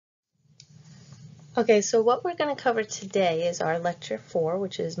Okay, so what we're going to cover today is our lecture 4,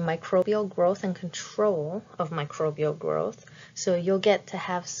 which is microbial growth and control of microbial growth. So you'll get to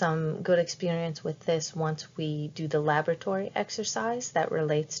have some good experience with this once we do the laboratory exercise that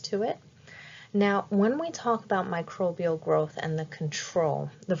relates to it. Now, when we talk about microbial growth and the control,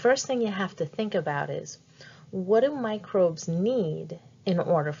 the first thing you have to think about is, what do microbes need in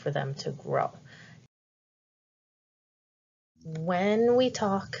order for them to grow? When we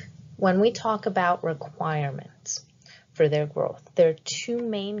talk about requirements for their growth, there are two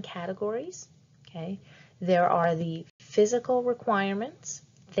main categories, okay? There are the physical requirements,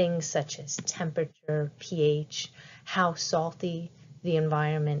 things such as temperature, pH, how salty the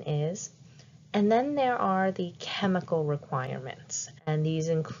environment is. And then there are the chemical requirements, and these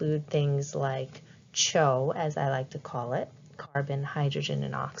include things like CHO, as I like to call it, carbon, hydrogen,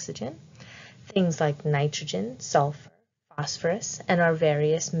 and oxygen, things like nitrogen, sulfur, phosphorus, and our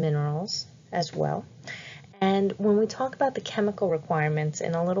various minerals as well. And when we talk about the chemical requirements,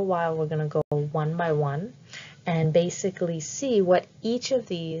 in a little while we're going to go one by one and basically see what each of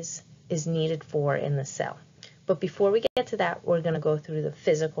these is needed for in the cell. But before we get to that, we're going to go through the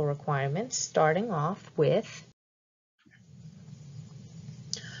physical requirements, starting off with,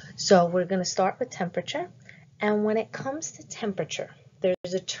 so we're going to start with temperature. And when it comes to temperature,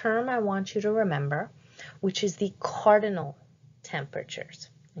 there's a term I want you to remember, which is the cardinal temperatures,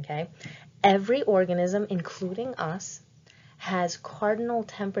 okay? Every organism, including us, has cardinal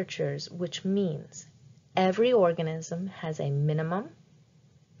temperatures, which means every organism has a minimum,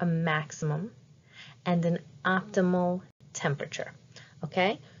 a maximum, and an optimal temperature,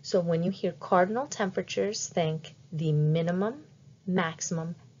 okay? So when you hear cardinal temperatures, think the minimum,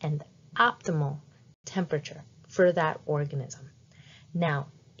 maximum, and optimal temperature for that organism. Now,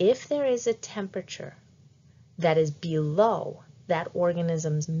 if there is a temperature that is below that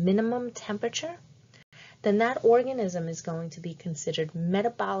organism's minimum temperature, then that organism is going to be considered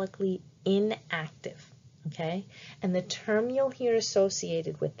metabolically inactive, okay? And the term you'll hear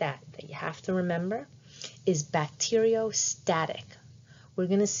associated with that you have to remember is bacteriostatic. We're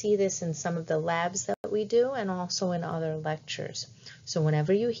going to see this in some of the labs that we do and also in other lectures. So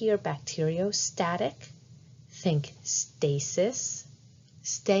whenever you hear bacteriostatic, think stasis,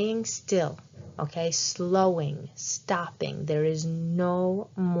 staying still, okay, slowing, stopping. There is no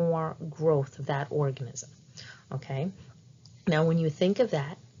more growth of that organism, okay? Now, when you think of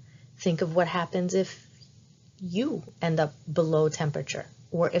that, think of what happens if you end up below temperature,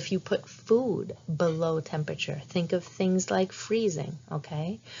 or if you put food below temperature. Think of things like freezing,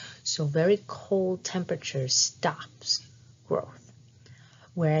 okay? So very cold temperature stops growth.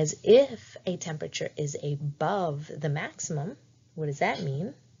 Whereas if a temperature is above the maximum, what does that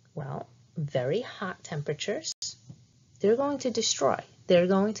mean? Well, very hot temperatures, they're going to destroy. They're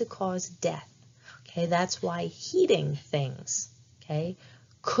going to cause death. Okay, that's why heating things, okay,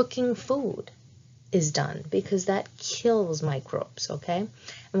 cooking food is done, because that kills microbes, okay?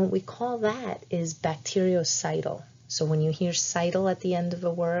 And what we call that is bactericidal. So when you hear "cidal" at the end of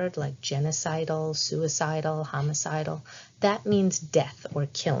a word, like genocidal, suicidal, homicidal, that means death or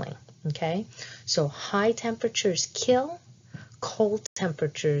killing, okay? So high temperatures kill, cold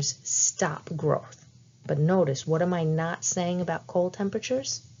temperatures stop growth. But notice, what am I not saying about cold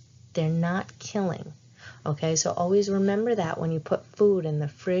temperatures? They're not killing. Okay, so always remember that when you put food in the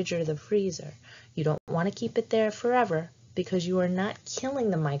fridge or the freezer. You don't want to keep it there forever because you are not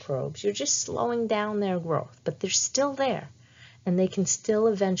killing the microbes. You're just slowing down their growth, but they're still there and they can still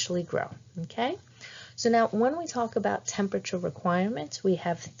eventually grow. Okay, so now when we talk about temperature requirements, we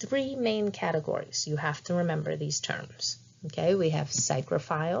have three main categories. You have to remember these terms. Okay, we have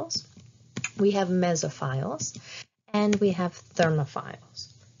psychrophiles, we have mesophiles, and we have thermophiles.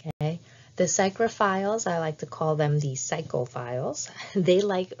 Okay, the psychrophiles, I like to call them the psychophiles. They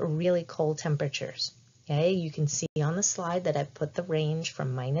like really cold temperatures. Okay, you can see on the slide that I put the range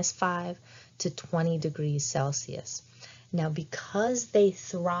from -5 to 20 degrees Celsius. Now, because they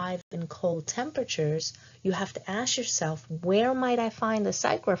thrive in cold temperatures, you have to ask yourself, where might I find a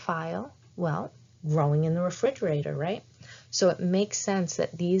psychrophile? Well, growing in the refrigerator, right? So it makes sense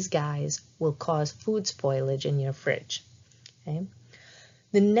that these guys will cause food spoilage in your fridge. Okay?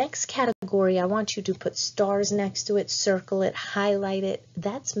 The next category, I want you to put stars next to it, circle it, highlight it.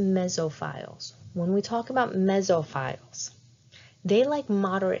 That's mesophiles. When we talk about mesophiles, they like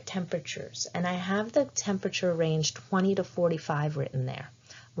moderate temperatures, and I have the temperature range 20 to 45 written there.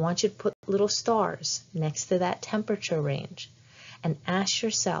 I want you to put little stars next to that temperature range and ask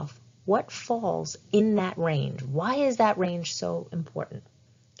yourself, what falls in that range? Why is that range so important?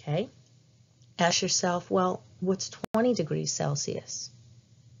 Okay? Ask yourself, well, what's 20 degrees Celsius?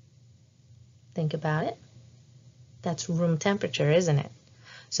 Think about it. That's room temperature, isn't it?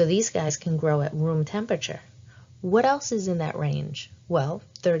 So these guys can grow at room temperature. What else is in that range? Well,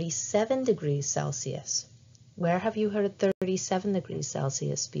 37 degrees Celsius. Where have you heard 37 degrees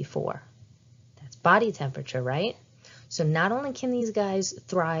Celsius before? That's body temperature, right? So not only can these guys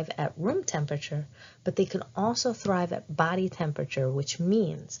thrive at room temperature, but they can also thrive at body temperature, which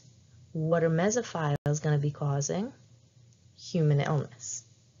means what are mesophiles going to be causing? Human illness.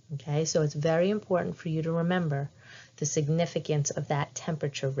 Okay, so it's very important for you to remember the significance of that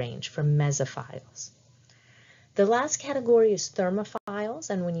temperature range for mesophiles. The last category is thermophiles,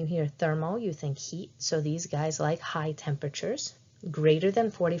 and when you hear thermo, you think heat. So these guys like high temperatures, greater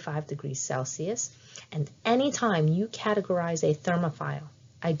than 45 degrees Celsius. And anytime you categorize a thermophile,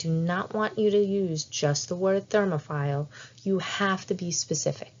 I do not want you to use just the word thermophile. You have to be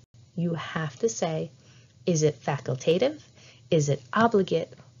specific. You have to say, is it facultative? Is it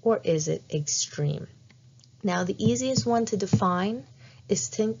obligate? Or is it extreme? Now, the easiest one to define is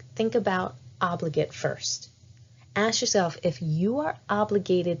think about obligate first. Ask yourself, if you are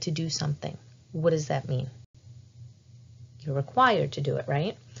obligated to do something, what does that mean? You're required to do it,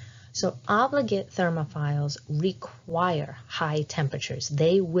 right? So obligate thermophiles require high temperatures.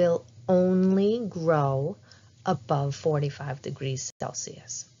 They will only grow above 45 degrees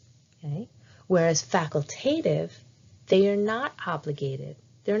Celsius. Okay? Whereas facultative, they are not obligated.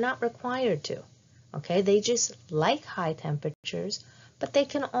 They're not required to. Okay? They just like high temperatures, but they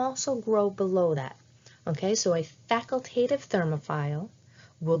can also grow below that. Okay? So a facultative thermophile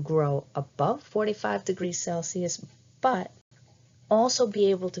will grow above 45 degrees Celsius, but also be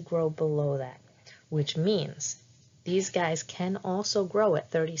able to grow below that, which means these guys can also grow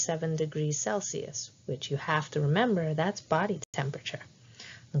at 37 degrees Celsius, which you have to remember, that's body temperature.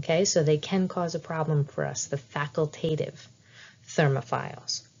 Okay, so they can cause a problem for us, the facultative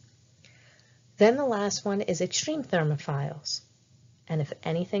thermophiles. Then the last one is extreme thermophiles. And if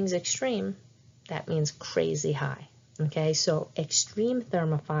anything's extreme, that means crazy high. Okay, so extreme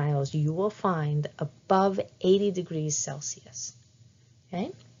thermophiles you will find above 80 degrees Celsius.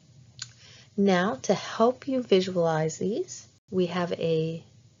 Okay. Now, to help you visualize these, we have a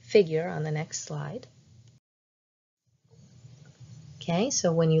figure on the next slide. Okay,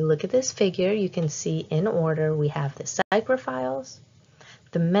 so when you look at this figure, you can see in order we have the psychrophiles,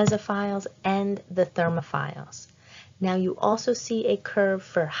 the mesophiles, and the thermophiles. Now, you also see a curve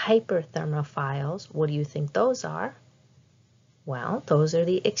for hyperthermophiles. What do you think those are? Well, those are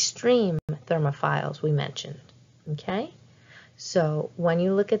the extreme thermophiles we mentioned. Okay? So when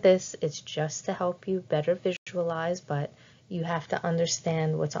you look at this, it's just to help you better visualize, but you have to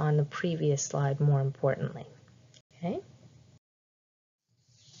understand what's on the previous slide more importantly. Okay?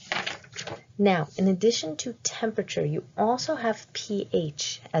 Now, in addition to temperature, you also have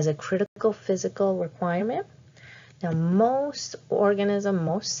pH as a critical physical requirement. Now, most organisms,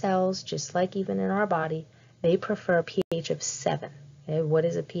 most cells, just like even in our body, they prefer a pH of 7. Okay? What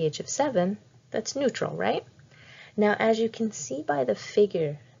is a pH of 7? That's neutral, right? Now, as you can see by the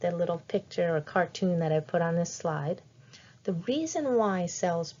figure, the little picture or cartoon that I put on this slide, the reason why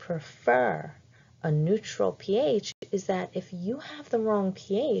cells prefer a neutral pH is that if you have the wrong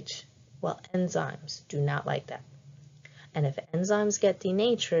pH, well, enzymes do not like that. And if enzymes get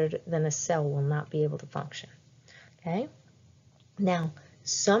denatured, then a cell will not be able to function. Okay? Now,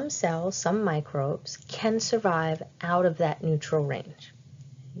 some cells, some microbes, can survive out of that neutral range.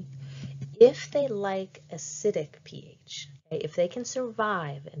 If they like acidic pH, okay, if they can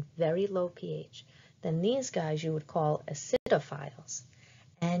survive in very low pH, then these guys you would call acidophiles.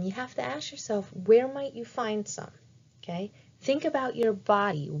 And you have to ask yourself, where might you find some? Okay? Think about your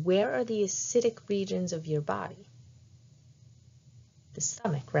body. Where are the acidic regions of your body? The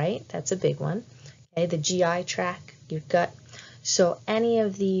stomach, right? That's a big one. Okay, the GI tract, your gut. So any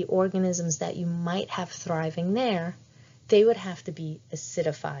of the organisms that you might have thriving there, they would have to be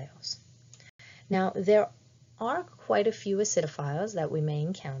acidophiles. Now, there are quite a few acidophiles that we may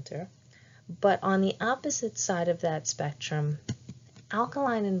encounter, but on the opposite side of that spectrum,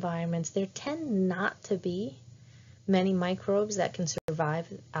 alkaline environments, there tend not to be many microbes that can survive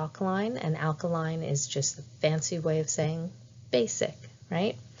alkaline, and alkaline is just a fancy way of saying basic,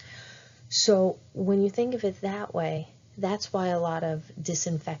 right? So when you think of it that way, that's why a lot of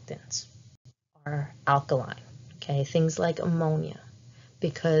disinfectants are alkaline, okay? Things like ammonia.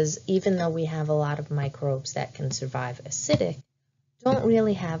 Because even though we have a lot of microbes that can survive acidic, don't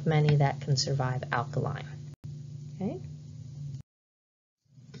really have many that can survive alkaline. Okay?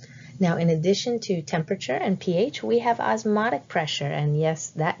 Now, in addition to temperature and pH, we have osmotic pressure. And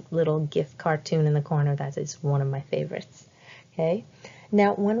yes, that little GIF cartoon in the corner, that is one of my favorites. Okay?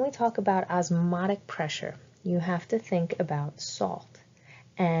 Now, when we talk about osmotic pressure, you have to think about salt.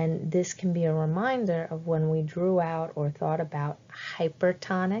 And this can be a reminder of when we drew out or thought about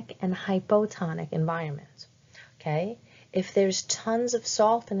hypertonic and hypotonic environments. Okay? If there's tons of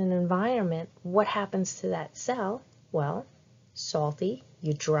salt in an environment, what happens to that cell? Well, salty,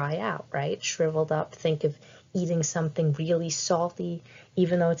 you dry out, right? Shriveled up. Think of eating something really salty.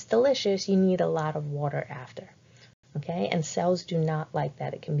 Even though it's delicious, you need a lot of water after. Okay? And cells do not like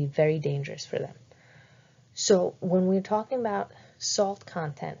that. It can be very dangerous for them. So when we're talking about salt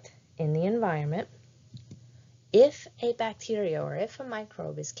content in the environment, if a bacteria or if a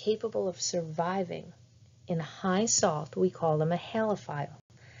microbe is capable of surviving in high salt, we call them a halophile.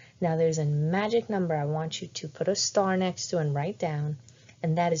 Now there's a magic number I want you to put a star next to and write down,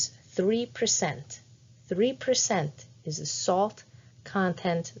 and that is 3%. 3% is the salt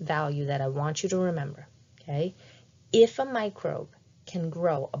content value that I want you to remember. Okay? If a microbe can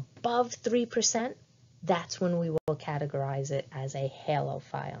grow above 3%, that's when we will categorize it as a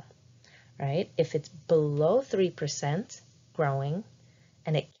halophile, right? If it's below 3% growing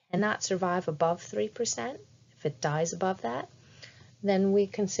and it cannot survive above 3%, if it dies above that, then we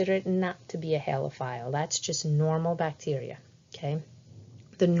consider it not to be a halophile. That's just normal bacteria, okay?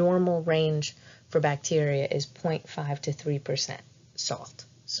 The normal range for bacteria is 0.5 to 3% salt.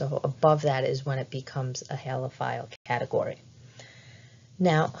 So above that is when it becomes a halophile category.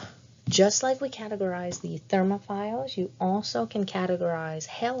 Now, just like we categorize the thermophiles, you also can categorize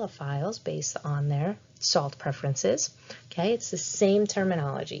halophiles based on their salt preferences. Okay, it's the same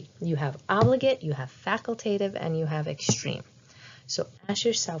terminology. You have obligate, you have facultative, and you have extreme. So ask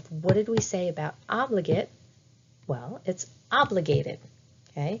yourself, what did we say about obligate? Well, it's obligated.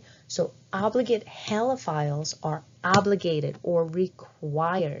 Okay, so obligate halophiles are obligated or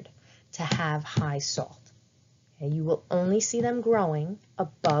required to have high salt. You will only see them growing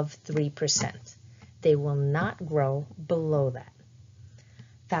above 3%. They will not grow below that.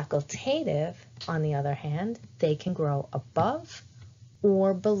 Facultative, on the other hand, they can grow above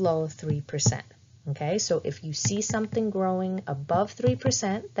or below 3%. Okay, so if you see something growing above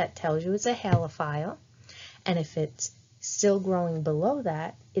 3%, that tells you it's a halophile. And if it's still growing below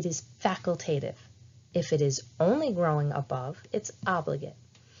that, it is facultative. If it is only growing above, it's obligate.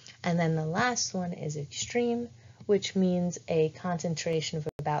 And then the last one is extreme, which means a concentration of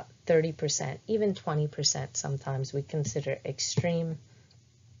about 30%, even 20% sometimes we consider extreme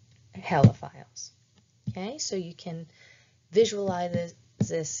halophiles. Okay, so you can visualize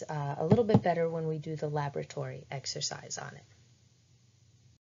this a little bit better when we do the laboratory exercise on it.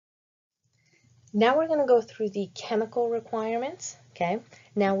 Now we're going to go through the chemical requirements. Okay,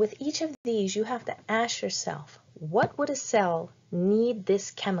 now with each of these you have to ask yourself, what would a cell need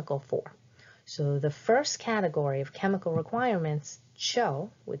this chemical for? So the first category of chemical requirements, CHO,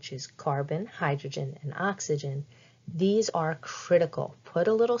 which is carbon, hydrogen, and oxygen, these are critical. Put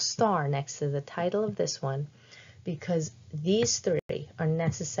a little star next to the title of this one because these three are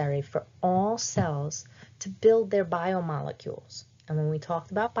necessary for all cells to build their biomolecules. And when we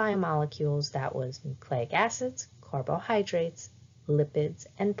talked about biomolecules, that was nucleic acids, carbohydrates, lipids,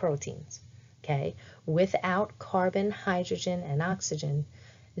 and proteins. Okay? Without carbon, hydrogen, and oxygen,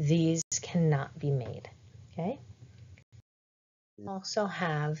 these cannot be made. Okay?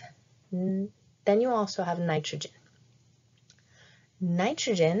 Then you also have nitrogen.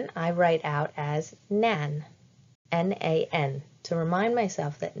 Nitrogen I write out as NaN, N-A-N, to remind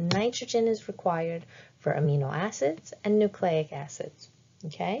myself that nitrogen is required for amino acids and nucleic acids.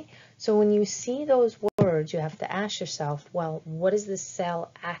 Okay? So when you see those words, you have to ask yourself, well, what is this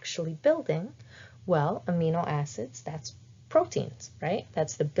cell actually building? Well, amino acids, that's proteins, right?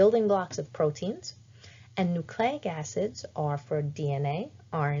 That's the building blocks of proteins. And nucleic acids are for DNA,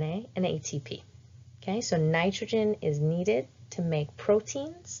 RNA, and ATP. Okay, so nitrogen is needed to make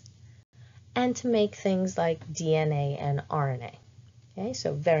proteins and to make things like DNA and RNA. Okay,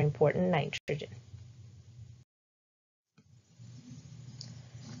 so very important, nitrogen.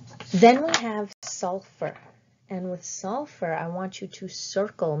 Then we have sulfur. And with sulfur, I want you to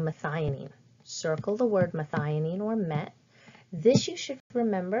circle methionine. Circle the word methionine or met. This you should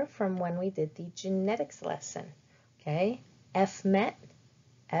remember from when we did the genetics lesson. Okay, F-met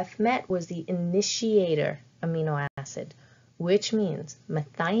was the initiator amino acid, which means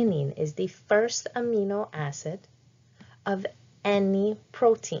methionine is the first amino acid of any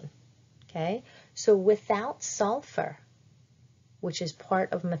protein. Okay, so without sulfur, which is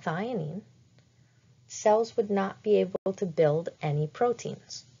part of methionine, cells would not be able to build any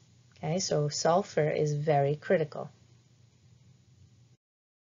proteins. Okay, so sulfur is very critical.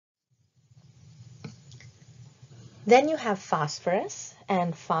 Then you have phosphorus,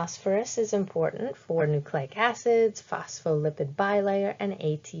 and phosphorus is important for nucleic acids, phospholipid bilayer, and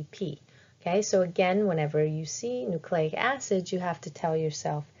ATP. Okay, so again, whenever you see nucleic acids, you have to tell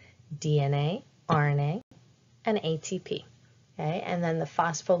yourself DNA, RNA, and ATP. Okay, and then the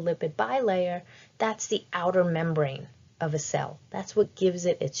phospholipid bilayer, that's the outer membrane of a cell. That's what gives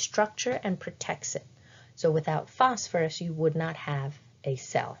it its structure and protects it. So without phosphorus, you would not have a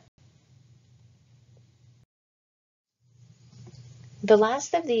cell. The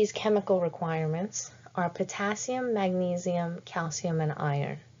last of these chemical requirements are potassium, magnesium, calcium, and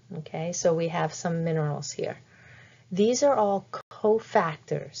iron. Okay, so we have some minerals here. These are all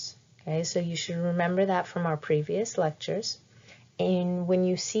cofactors. Okay, so you should remember that from our previous lectures. And when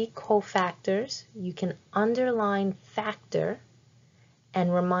you see cofactors, you can underline factor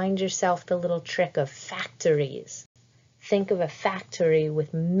and remind yourself the little trick of factories. Think of a factory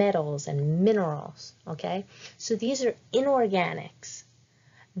with metals and minerals, okay? So these are inorganics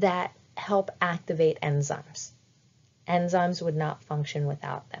that help activate enzymes. Enzymes would not function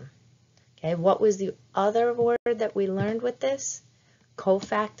without them. Okay, what was the other word that we learned with this?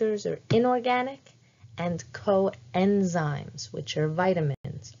 Cofactors are inorganic, and coenzymes, which are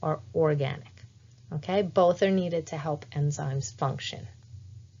vitamins, are organic. Okay, both are needed to help enzymes function.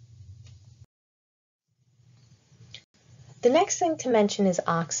 The next thing to mention is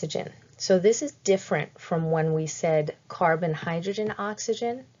oxygen. So this is different from when we said carbon, hydrogen,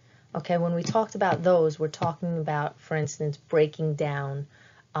 oxygen. Okay, when we talked about those, we're talking about, for instance, breaking down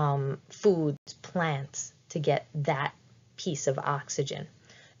foods, plants, to get that piece of oxygen.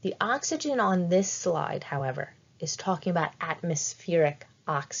 The oxygen on this slide, however, is talking about atmospheric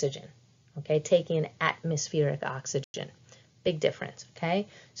oxygen. Okay, taking atmospheric oxygen. Big difference, okay?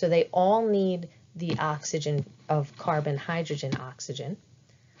 So they all need the oxygen of carbon, hydrogen, oxygen,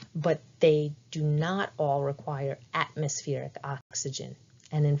 but they do not all require atmospheric oxygen.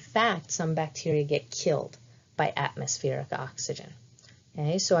 And in fact, some bacteria get killed by atmospheric oxygen.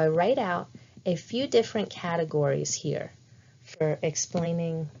 Okay, so I write out a few different categories here for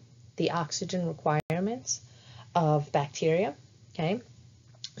explaining the oxygen requirements of bacteria. Okay,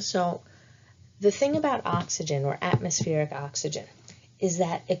 so the thing about oxygen, or atmospheric oxygen, is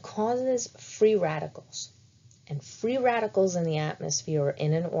that it causes free radicals. And free radicals in the atmosphere or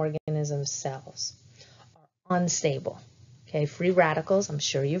in an organism's cells are unstable. Okay, free radicals, I'm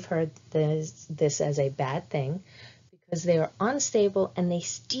sure you've heard this as a bad thing, because they are unstable and they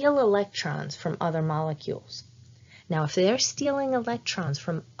steal electrons from other molecules. Now, if they're stealing electrons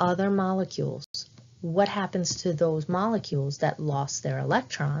from other molecules, what happens to those molecules that lost their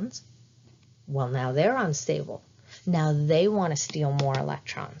electrons? Well, now they're unstable. Now they want to steal more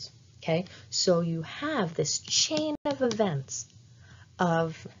electrons. Okay, so you have this chain of events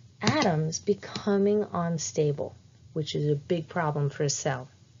of atoms becoming unstable, which is a big problem for a cell,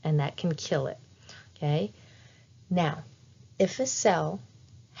 and that can kill it. Okay, now if a cell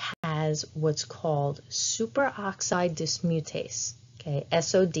has what's called superoxide dismutase, okay,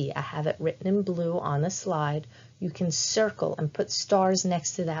 SOD, I have it written in blue on the slide. You can circle and put stars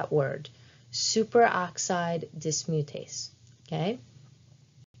next to that word, superoxide dismutase. Okay,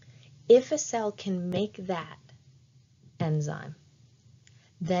 if a cell can make that enzyme,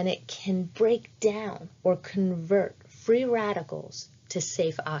 then it can break down or convert free radicals to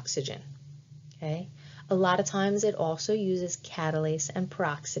safe oxygen. Okay, a lot of times it also uses catalase and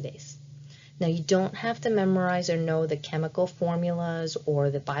peroxidase. Now, you don't have to memorize or know the chemical formulas or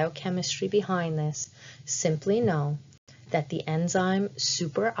the biochemistry behind this. Simply know that the enzyme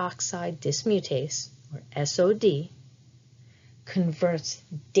superoxide dismutase, or SOD, converts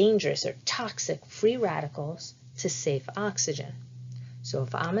dangerous or toxic free radicals to safe oxygen. So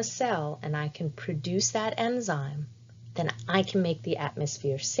if I'm a cell and I can produce that enzyme, then I can make the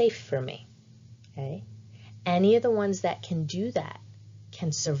atmosphere safe for me. Okay? Any of the ones that can do that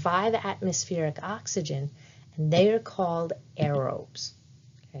can survive atmospheric oxygen, and they are called aerobes.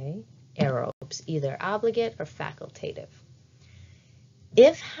 Okay? Aerobes, either obligate or facultative.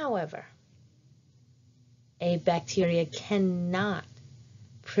 If, however, a bacteria cannot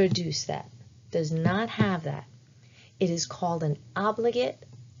produce that, does not have that, it is called an obligate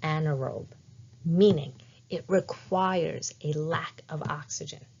anaerobe, meaning it requires a lack of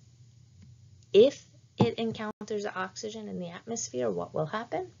oxygen. If it encounters oxygen in the atmosphere, what will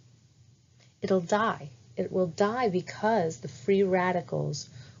happen? It'll die. It will die because the free radicals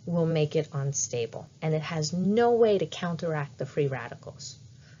will make it unstable, and it has no way to counteract the free radicals.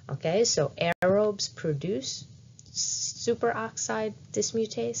 Okay, so aerobes produce superoxide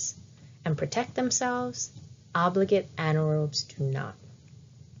dismutase and protect themselves. Obligate anaerobes do not.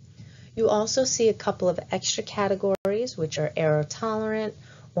 You also see a couple of extra categories bacterias, which are aerotolerant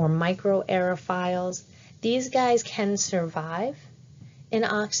or microaerophiles. These guys can survive in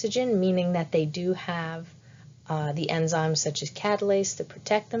oxygen, meaning that they do have the enzymes such as catalase to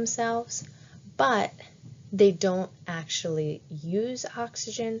protect themselves, but they don't actually use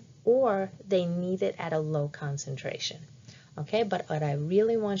oxygen, or they need it at a low concentration. Okay, but what I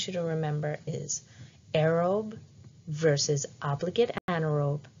really want you to remember is aerobe versus obligate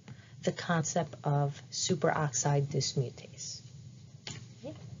anaerobe, the concept of superoxide dismutase.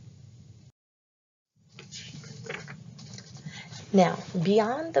 Okay. Now,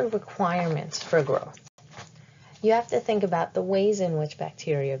 beyond the requirements for growth, you have to think about the ways in which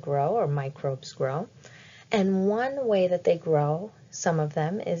bacteria grow or microbes grow. And one way that they grow, some of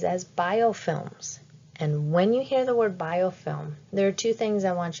them, is as biofilms. And when you hear the word biofilm, there are two things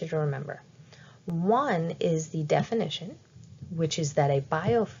I want you to remember. One is the definition, which is that a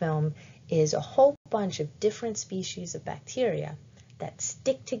biofilm is a whole bunch of different species of bacteria that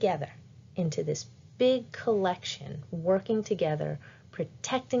stick together into this big collection, working together,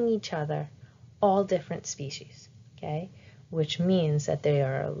 protecting each other, all different species, okay? Which means that they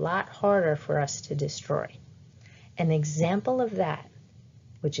are a lot harder for us to destroy. An example of that,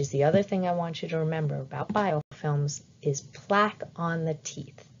 which is the other thing I want you to remember about biofilms, is plaque on the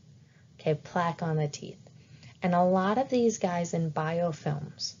teeth. Okay, plaque on the teeth. And a lot of these guys in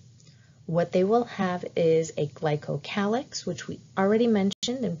biofilms, what they will have is a glycocalyx, which we already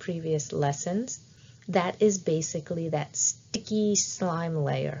mentioned in previous lessons. That is basically that sticky slime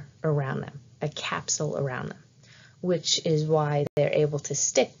layer around them, a capsule around them, which is why they're able to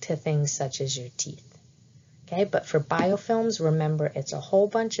stick to things such as your teeth. Okay, but for biofilms, remember it's a whole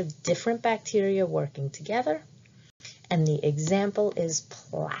bunch of different bacteria working together, and the example is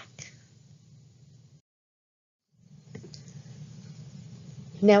plaque.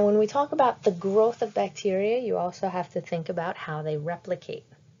 Now, when we talk about the growth of bacteria, you also have to think about how they replicate.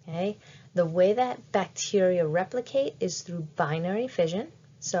 Okay, the way that bacteria replicate is through binary fission.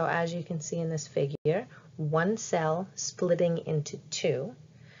 So as you can see in this figure, one cell splitting into two.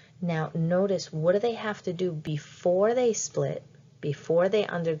 Now notice, what do they have to do before they split, before they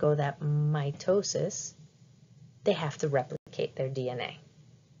undergo that mitosis? They have to replicate their DNA.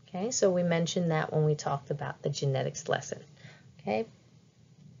 Okay, so we mentioned that when we talked about the genetics lesson. Okay,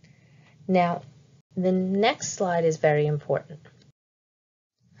 now the next slide is very important.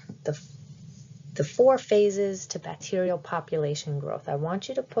 The 4 phases to bacterial population growth. I want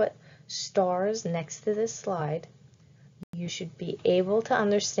you to put stars next to this slide. You should be able to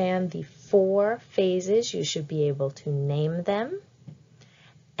understand the 4 phases. You should be able to name them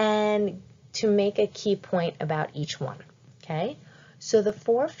and to make a key point about each one. Okay, so the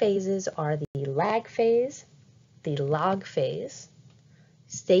 4 phases are the lag phase, the log phase,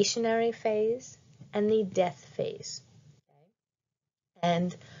 stationary phase, and the death phase.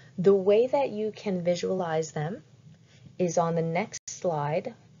 And the way that you can visualize them is on the next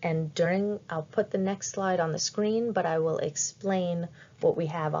slide. And I'll put the next slide on the screen, but I will explain what we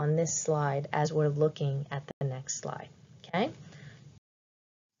have on this slide as we're looking at the next slide. Okay.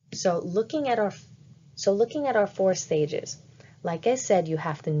 So looking at our 4 stages, like I said, you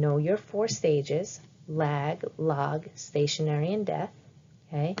have to know your 4 stages: lag, log, stationary, and death.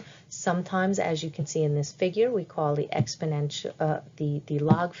 Okay. Sometimes, as you can see in this figure, we call the exponential, the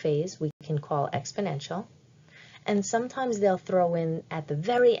log phase, we can call exponential. And sometimes they'll throw in at the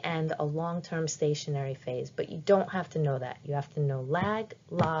very end a long-term stationary phase, but you don't have to know that. You have to know lag,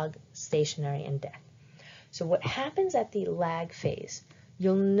 log, stationary, and death. So what happens at the lag phase,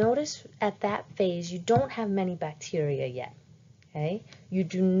 you'll notice at that phase you don't have many bacteria yet. Okay? You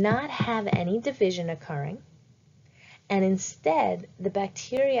do not have any division occurring, and instead the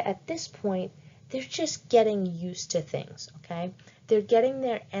bacteria at this point, they're just getting used to things. Okay? They're getting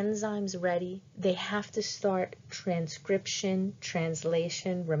their enzymes ready. They have to start transcription,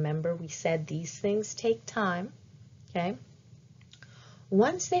 translation. Remember, we said these things take time. Okay?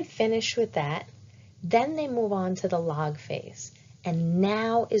 Once they finish with that, then they move on to the log phase. And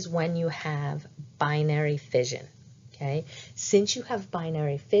now is when you have binary fission. Okay? Since you have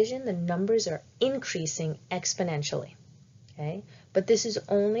binary fission, the numbers are increasing exponentially. Okay? But this is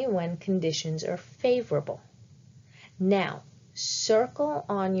only when conditions are favorable. Now, circle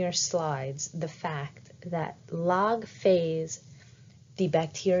on your slides the fact that log phase, the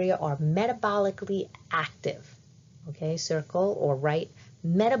bacteria are metabolically active. Okay, circle or write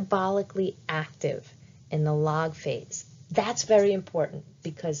metabolically active in the log phase. That's very important,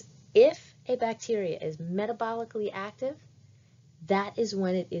 because if a bacteria is metabolically active, that is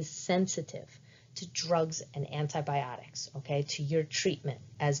when it is sensitive to drugs and antibiotics, okay, to your treatment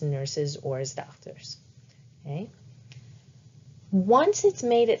as nurses or as doctors. Okay. Once it's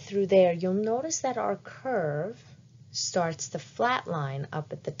made it through there, you'll notice that our curve starts to flatline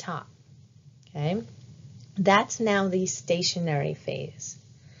up at the top, okay? That's now the stationary phase.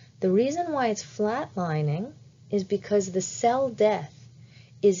 The reason why it's flatlining is because the cell death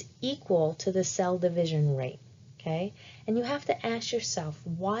is equal to the cell division rate, okay? And you have to ask yourself,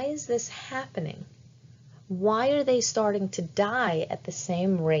 why is this happening? Why are they starting to die at the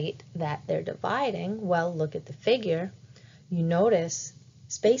same rate that they're dividing? Well, look at the figure. You notice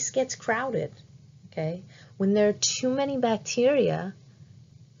space gets crowded, okay? When there are too many bacteria,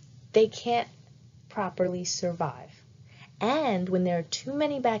 they can't properly survive. And when there are too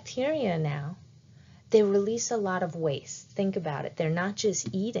many bacteria now, they release a lot of waste. Think about it. They're not just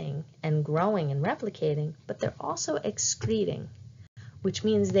eating and growing and replicating, but they're also excreting, which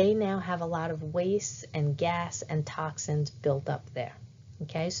means they now have a lot of waste and gas and toxins built up there.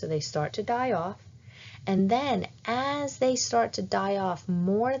 Okay, so they start to die off. And then as they start to die off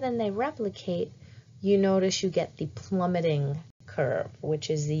more than they replicate, you notice you get the plummeting curve,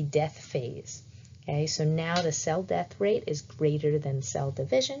 which is the death phase. Okay, so now the cell death rate is greater than cell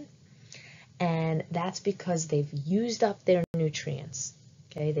division, and that's because they've used up their nutrients.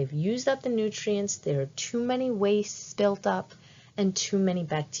 Okay, they've used up the nutrients, there are too many wastes built up, and too many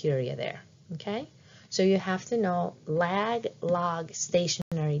bacteria there. Okay, so you have to know lag, log,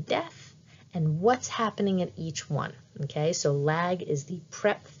 stationary, death, and what's happening at each one. Okay, so lag is the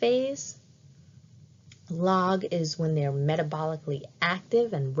prep phase. Log is when they're metabolically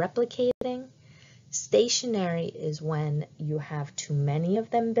active and replicating. Stationary is when you have too many of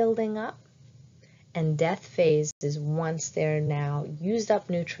them building up. And death phase is once they're now used up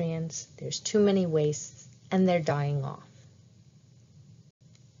nutrients, there's too many wastes, and they're dying off.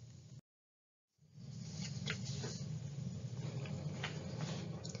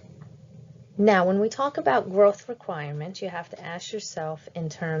 Now, when we talk about growth requirements, you have to ask yourself in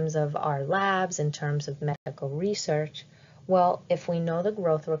terms of our labs, in terms of medical research, well, if we know the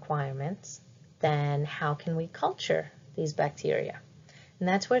growth requirements, then how can we culture these bacteria? And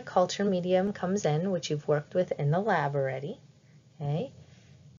that's where culture medium comes in, which you've worked with in the lab already. Okay?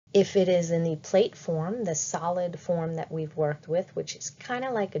 If it is in the plate form, the solid form that we've worked with, which is kind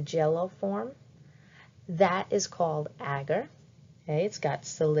of like a jello form, that is called agar. Okay? It's got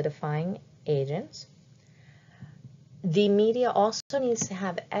solidifying agents. The media also needs to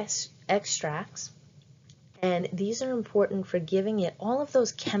have extracts, and these are important for giving it all of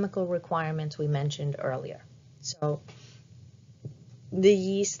those chemical requirements we mentioned earlier. So the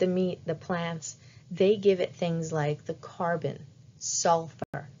yeast, the meat, the plants, they give it things like the carbon,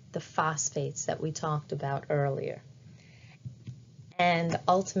 sulfur, the phosphates that we talked about earlier. And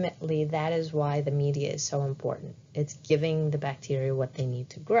ultimately, that is why the media is so important. It's giving the bacteria what they need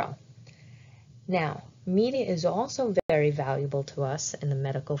to grow. Now, media is also very valuable to us in the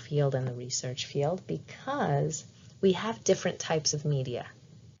medical field and the research field because we have different types of media.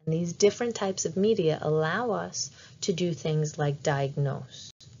 And these different types of media allow us to do things like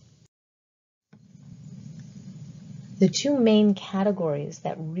diagnose. The two main categories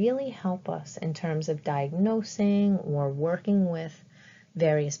that really help us in terms of diagnosing or working with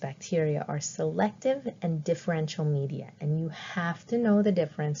various bacteria are selective and differential media. And you have to know the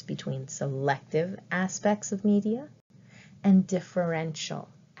difference between selective aspects of media and differential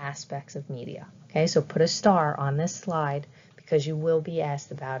aspects of media. Okay, so put a star on this slide because you will be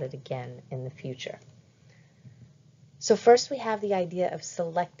asked about it again in the future. So first we have the idea of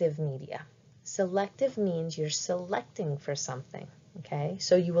selective media. Selective means you're selecting for something, okay?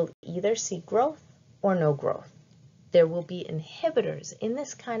 So you will either see growth or no growth. There will be inhibitors in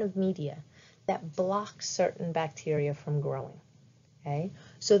this kind of media that block certain bacteria from growing, okay?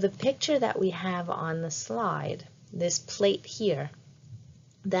 So the picture that we have on the slide, this plate here,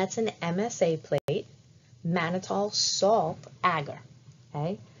 that's an MSA plate, mannitol salt agar,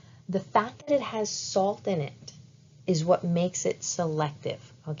 okay? The fact that it has salt in it is what makes it selective,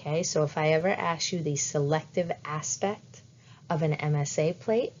 okay? So if I ever ask you the selective aspect of an MSA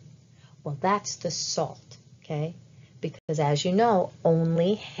plate, well, that's the salt, okay? Because as you know,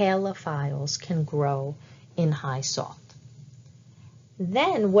 only halophiles can grow in high salt.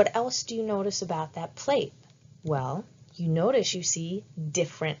 Then what else do you notice about that plate? Well, you notice you see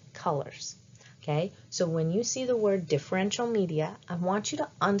different colors, okay? So when you see the word differential media, I want you to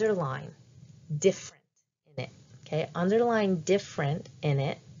underline different in it, okay? Underline different in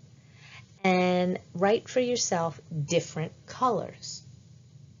it and write for yourself different colors,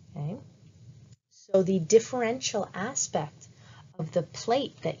 okay? So the differential aspect of the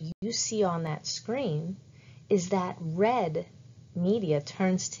plate that you see on that screen is that red media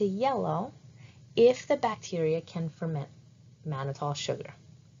turns to yellow if the bacteria can ferment. mannitol sugar.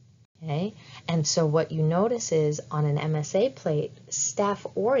 Okay, and so what you notice is on an MSA plate, Staph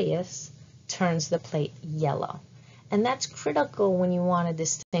aureus turns the plate yellow. And that's critical when you want to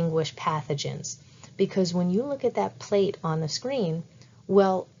distinguish pathogens, because when you look at that plate on the screen,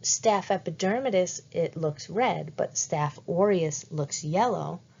 well, Staph epidermidis, it looks red, but Staph aureus looks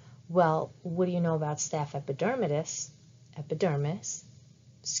yellow. Well, what do you know about Staph epidermidis? Epidermis,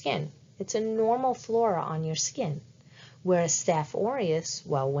 skin. It's a normal flora on your skin. Whereas Staph aureus,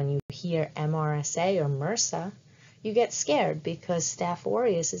 well, when you hear MRSA or MRSA, you get scared because Staph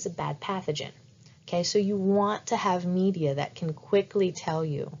aureus is a bad pathogen. Okay, so you want to have media that can quickly tell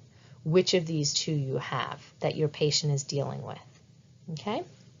you which of these two you have that your patient is dealing with. Okay,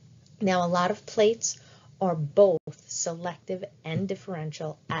 now a lot of plates are both selective and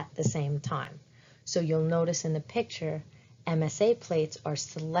differential at the same time. So you'll notice in the picture, MSA plates are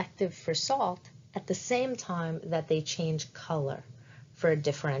selective for salt at the same time that they change color for a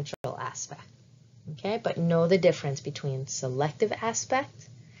differential aspect. Okay, but know the difference between selective aspect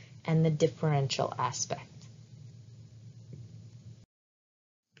and the differential aspect.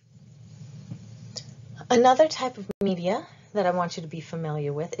 Another type of media that I want you to be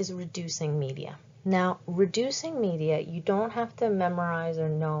familiar with is reducing media. Now, reducing media, you don't have to memorize or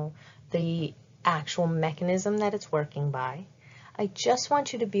know the actual mechanism that it's working by. I just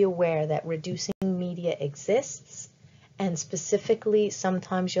want you to be aware that reducing media exists, and specifically,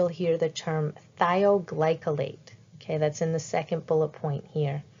 sometimes you'll hear the term thioglycolate. Okay, that's in the second bullet point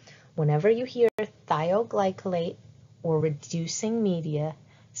here. Whenever you hear thioglycolate or reducing media,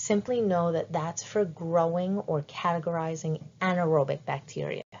 simply know that that's for growing or categorizing anaerobic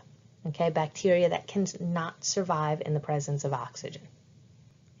bacteria. Okay, bacteria that cannot survive in the presence of oxygen.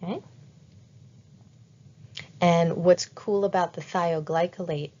 Okay? And what's cool about the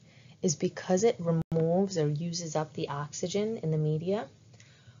thioglycolate is because it removes or uses up the oxygen in the media,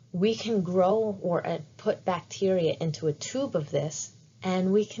 we can grow or put bacteria into a tube of this,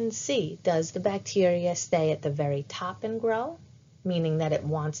 and we can see, does the bacteria stay at the very top and grow, meaning that it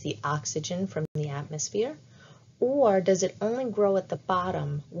wants the oxygen from the atmosphere, or does it only grow at the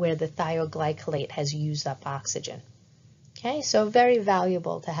bottom where the thioglycolate has used up oxygen? Okay, so very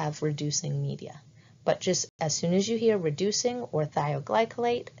valuable to have reducing media. But just as soon as you hear reducing or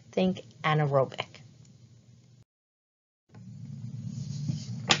thioglycolate, think anaerobic.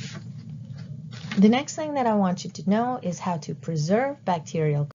 The next thing that I want you to know is how to preserve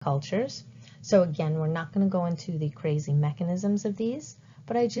bacterial cultures. So again, we're not going to go into the crazy mechanisms of these,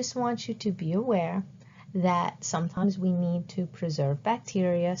 but I just want you to be aware that sometimes we need to preserve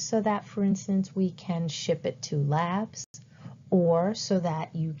bacteria so that, for instance, we can ship it to labs, or so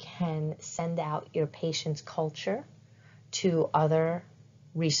that you can send out your patient's culture to other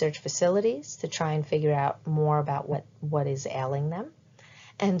research facilities to try and figure out more about what is ailing them.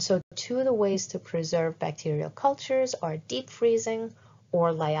 And so two of the ways to preserve bacterial cultures are deep freezing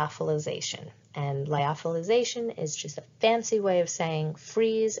or lyophilization. And lyophilization is just a fancy way of saying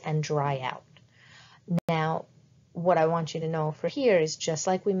freeze and dry out. Now, what I want you to know for here is, just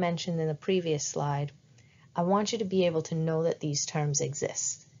like we mentioned in the previous slide, I want you to be able to know that these terms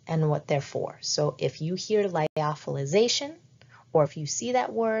exist and what they're for. So if you hear lyophilization, or if you see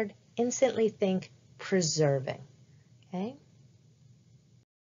that word, instantly think preserving. Okay?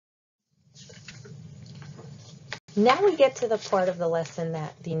 Now we get to the part of the lesson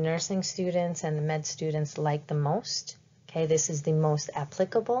that the nursing students and the med students like the most. Okay, this is the most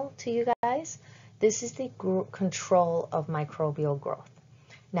applicable to you guys. This is the control of microbial growth.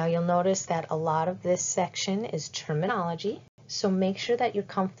 Now you'll notice that a lot of this section is terminology, so make sure that you're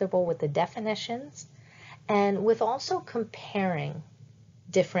comfortable with the definitions and with also comparing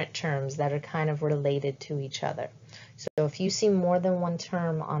different terms that are kind of related to each other. So if you see more than one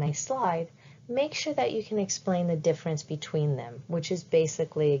term on a slide, make sure that you can explain the difference between them, which is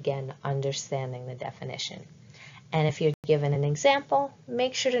basically, again, understanding the definition. And if you're given an example,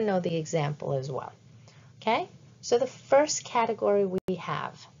 make sure to know the example as well. Okay? So the first category we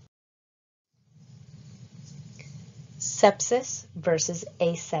have sepsis versus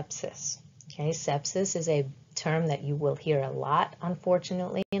asepsis. Okay, sepsis is a term that you will hear a lot,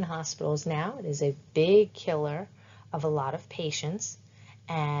 unfortunately, in hospitals now. It is a big killer of a lot of patients,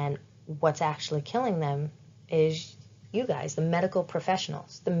 and what's actually killing them is you guys, the medical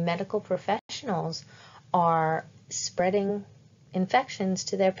professionals. The medical professionals are spreading infections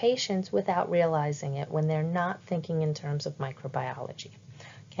to their patients without realizing it when they're not thinking in terms of microbiology.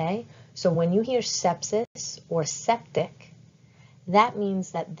 Okay, so when you hear sepsis or septic, that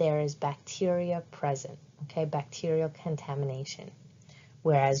means that there is bacteria present, okay, bacterial contamination.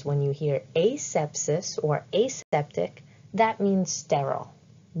 Whereas when you hear asepsis or aseptic, that means sterile,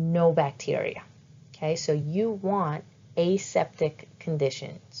 no bacteria. Okay, so you want aseptic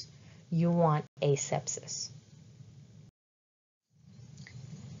conditions. You want asepsis.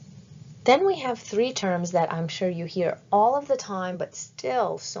 Then we have three terms that I'm sure you hear all of the time, but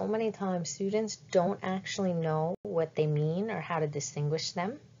still so many times students don't actually know what they mean or how to distinguish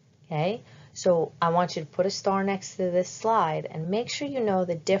them. Okay, so I want you to put a star next to this slide and make sure you know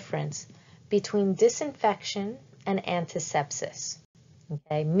the difference between disinfection and antisepsis.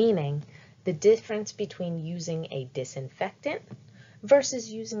 Okay, meaning the difference between using a disinfectant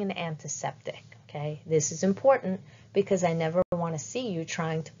versus using an antiseptic. Okay, this is important because I never want to see you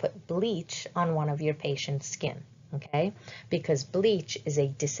trying to put bleach on one of your patient's skin. Okay, because bleach is a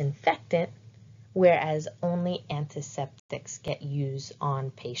disinfectant, whereas only antiseptics get used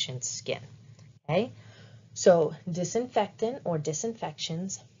on patient's skin. Okay, so disinfectant or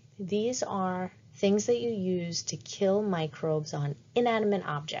disinfections, these are things that you use to kill microbes on inanimate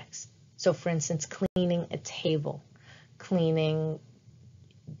objects. So for instance, cleaning a table, cleaning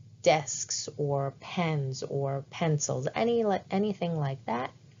desks or pens or pencils, anything like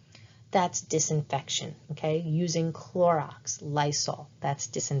that, that's disinfection, okay? Using Clorox, Lysol, that's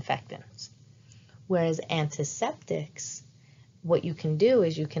disinfectants. Whereas antiseptics, what you can do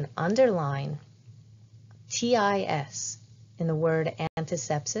is you can underline TIS in the word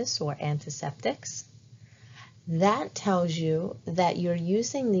antisepsis or antiseptics. That tells you that you're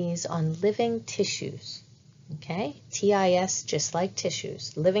using these on living tissues. Okay, TIS, just like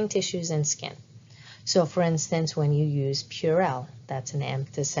tissues, living tissues and skin. So for instance, when you use Purell, that's an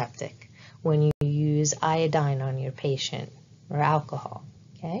antiseptic. When you use iodine on your patient or alcohol,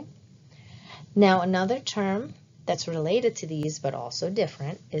 okay? Now another term that's related to these but also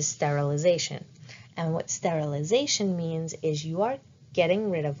different is sterilization. And what sterilization means is you are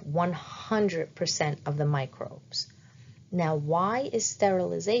getting rid of 100% of the microbes. Now, why is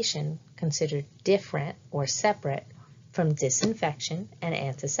sterilization considered different or separate from disinfection and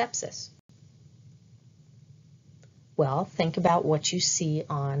antisepsis? Well, think about what you see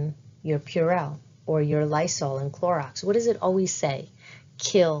on your Purell or your Lysol and Clorox. What does it always say?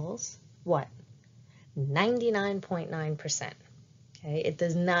 Kills what? 99.9%. Okay, it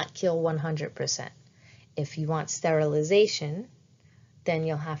does not kill 100%. If you want sterilization, then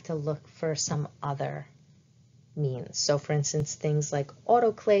you'll have to look for some other means. So for instance, things like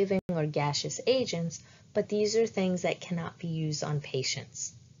autoclaving or gaseous agents, but these are things that cannot be used on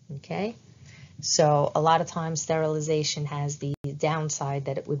patients. Okay, so a lot of times sterilization has the downside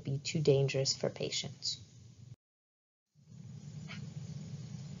that it would be too dangerous for patients.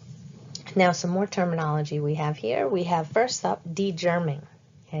 Now some more terminology we have here. We have first up degerming.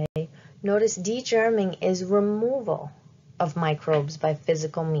 Okay, notice degerming is removal of microbes by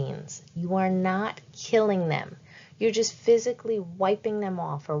physical means. You are not killing them. You're just physically wiping them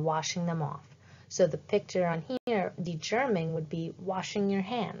off or washing them off. So the picture on here, degerming, would be washing your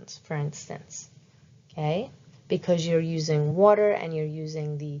hands, for instance. Okay? Because you're using water and you're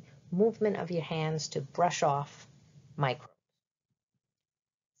using the movement of your hands to brush off microbes.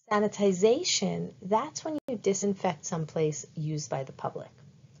 Sanitization, that's when you disinfect someplace used by the public.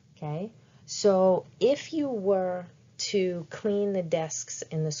 Okay? So if you were to clean the desks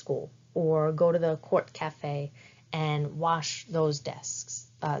in the school or go to the court cafe and wash those desks,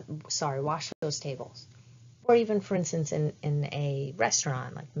 wash those tables. Or even, for instance, in a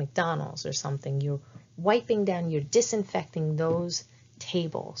restaurant like McDonald's or something, you're wiping down, you're disinfecting those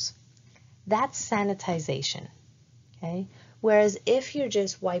tables. That's sanitization, okay? Whereas if you're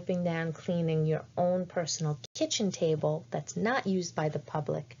just wiping down, cleaning your own personal kitchen table that's not used by the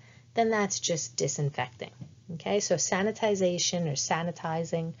public, then that's just disinfecting, okay? So sanitization or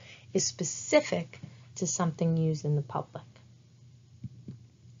sanitizing is specific to something used in the public.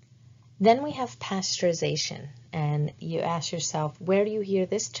 Then we have pasteurization, and you ask yourself, where do you hear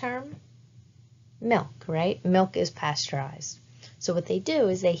this term? Milk, right? Milk is pasteurized. So what they do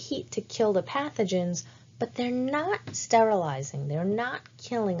is they heat to kill the pathogens, but they're not sterilizing. They're not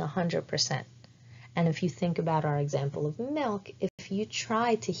killing 100%. And if you think about our example of milk, if you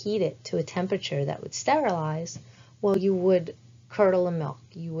try to heat it to a temperature that would sterilize, well, you would curdle the milk.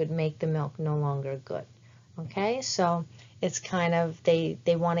 You would make the milk no longer good. Okay, so it's kind of, they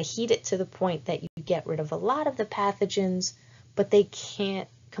want to heat it to the point that you get rid of a lot of the pathogens, but they can't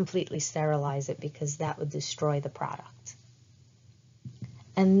completely sterilize it because that would destroy the product.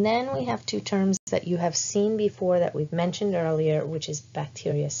 And then we have two terms that you have seen before that we've mentioned earlier, which is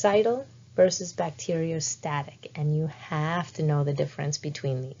bactericidal versus bacteriostatic, and you have to know the difference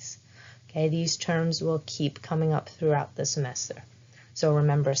between these. Okay, these terms will keep coming up throughout the semester. So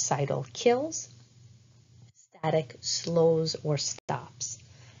remember, cidal kills, static slows or stops.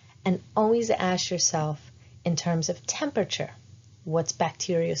 And always ask yourself in terms of temperature, what's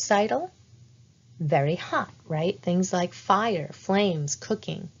bactericidal? Very hot, right? Things like fire, flames,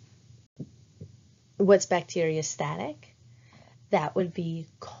 cooking. What's bacteriostatic? That would be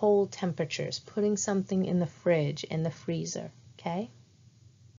cold temperatures, putting something in the fridge, in the freezer, okay?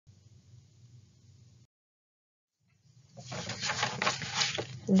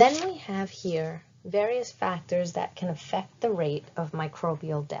 Then we have here various factors that can affect the rate of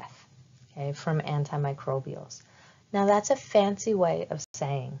microbial death, okay, from antimicrobials. Now that's a fancy way of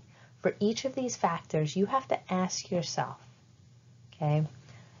saying for each of these factors, you have to ask yourself, okay,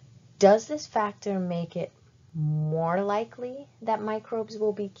 does this factor make it more likely that microbes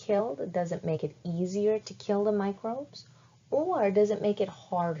will be killed? Does it make it easier to kill the microbes? Or does it make it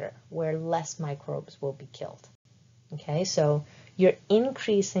harder where less microbes will be killed? Okay, so you're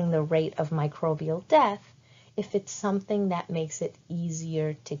increasing the rate of microbial death if it's something that makes it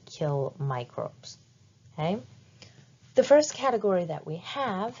easier to kill microbes. Okay, the first category that we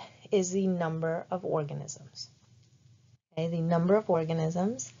have is the number of organisms. Okay, the number of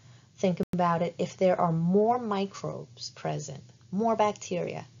organisms, think about it, if there are more microbes present, more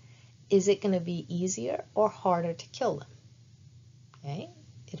bacteria, is it going to be easier or harder to kill them? Okay,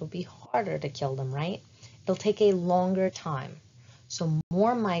 it'll be harder to kill them, right? It'll take a longer time. So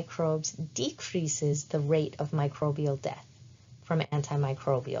more microbes decreases the rate of microbial death from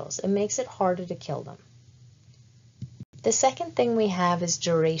antimicrobials. It makes it harder to kill them. The second thing we have is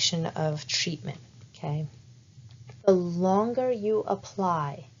duration of treatment, okay? The longer you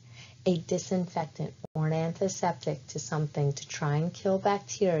apply a disinfectant or an antiseptic to something to try and kill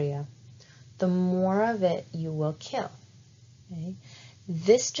bacteria, the more of it you will kill, okay?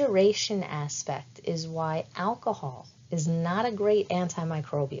 This duration aspect is why alcohol is not a great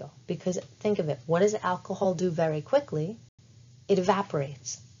antimicrobial, because think of it, what does alcohol do very quickly? It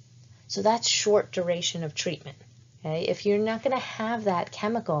evaporates. So that's short duration of treatment. Okay? If you're not going to have that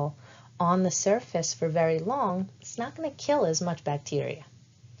chemical on the surface for very long, it's not going to kill as much bacteria.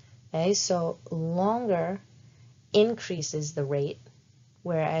 Okay? So longer increases the rate,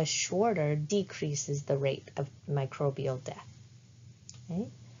 whereas shorter decreases the rate of microbial death. Okay?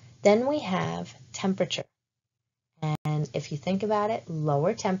 Then we have temperature. And if you think about it,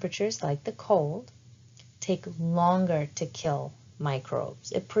 lower temperatures like the cold take longer to kill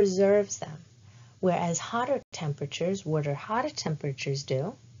microbes. It preserves them. Whereas hotter temperatures, what do hotter temperatures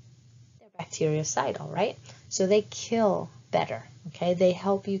do? They're bactericidal, right? So they kill better, okay? They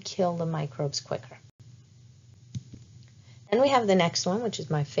help you kill the microbes quicker. Then we have the next one, which is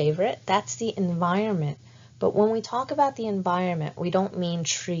my favorite. That's the environment. But when we talk about the environment, we don't mean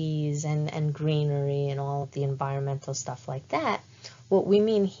trees and greenery and all of the environmental stuff like that. What we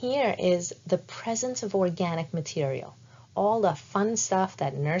mean here is the presence of organic material. All the fun stuff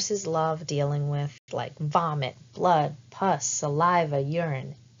that nurses love dealing with, like vomit, blood, pus, saliva,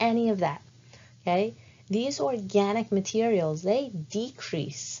 urine, any of that, okay? These organic materials, they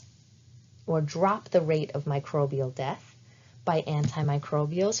decrease or drop the rate of microbial death by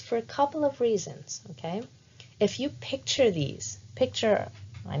antimicrobials for a couple of reasons, okay? If you picture these,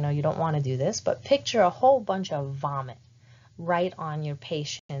 I know you don't want to do this, but picture a whole bunch of vomit right on your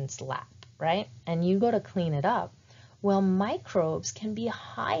patient's lap, right? And you go to clean it up. Well, microbes can be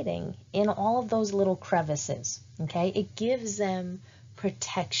hiding in all of those little crevices, okay? It gives them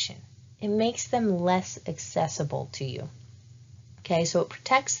protection. It makes them less accessible to you, okay? So it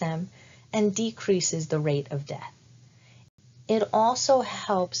protects them and decreases the rate of death. It also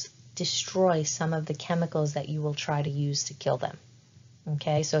helps destroy some of the chemicals that you will try to use to kill them.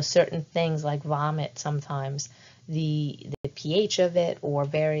 Okay, so certain things like vomit, sometimes the pH of it or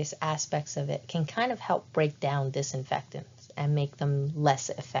various aspects of it can kind of help break down disinfectants and make them less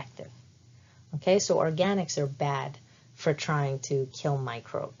effective. Okay, so organics are bad for trying to kill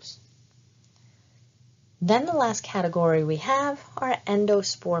microbes. Then the last category we have are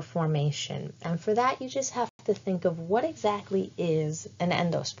endospore formation. And for that, you just have to think of what exactly is an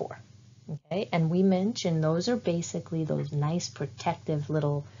endospore. Okay, and we mentioned those are basically those nice protective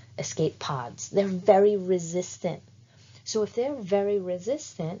little escape pods. They're very resistant. So if they're very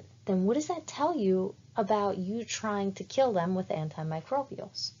resistant, then what does that tell you about you trying to kill them with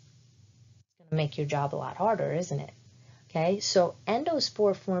antimicrobials? It's going to make your job a lot harder, isn't it? Okay, so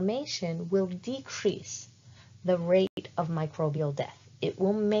endospore formation will decrease the rate of microbial death. It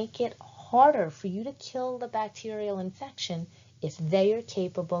will make it harder for you to kill the bacterial infection if they are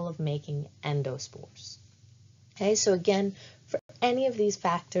capable of making endospores. Okay, so again, for any of these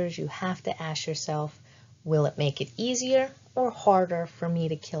factors, you have to ask yourself, will it make it easier or harder for me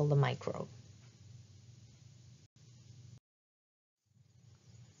to kill the microbe?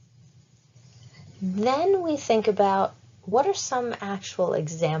 Then we think about what are some actual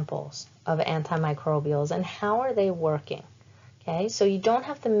examples of antimicrobials and how are they working? Okay, so you don't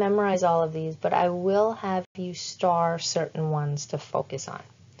have to memorize all of these, but I will have you star certain ones to focus on.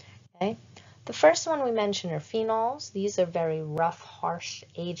 Okay, the first one we mentioned are phenols. These are very rough, harsh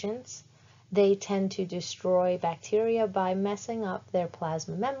agents. They tend to destroy bacteria by messing up their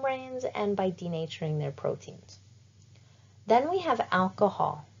plasma membranes and by denaturing their proteins. Then we have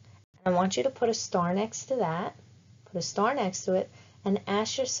alcohol. I want you to put a star next to that, put a star next to it, and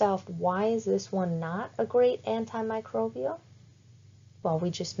ask yourself, why is this one not a great antimicrobial? Well,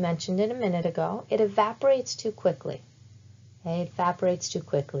 we just mentioned it a minute ago. It evaporates too quickly. Okay, it evaporates too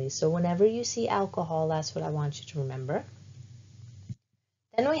quickly. So whenever you see alcohol, that's what I want you to remember.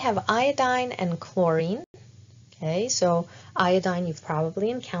 Then we have iodine and chlorine. Okay, so iodine you've probably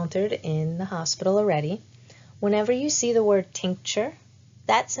encountered in the hospital already. Whenever you see the word tincture,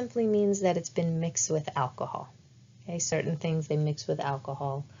 that simply means that it's been mixed with alcohol. Okay, certain things they mix with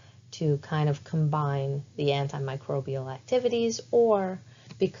alcohol to kind of combine the antimicrobial activities or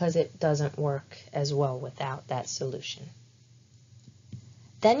because it doesn't work as well without that solution.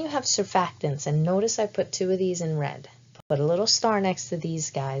 Then you have surfactants, and notice I put two of these in red. Put a little star next to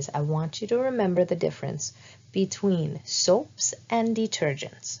these guys. I want you to remember the difference between soaps and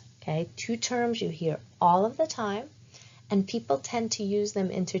detergents. Okay, two terms you hear all of the time, and people tend to use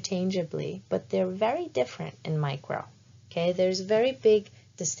them interchangeably, but they're very different in micro. Okay, there's a very big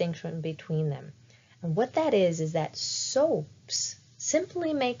distinction between them. And what that is that soaps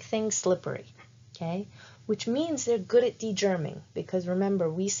simply make things slippery, okay, which means they're good at degerming, because remember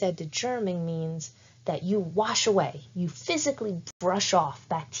we said degerming means that you wash away, you physically brush off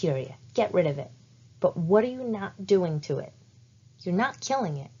bacteria, get rid of it. But what are you not doing to it? You're not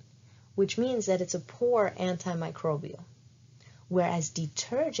killing it, which means that it's a poor antimicrobial. Whereas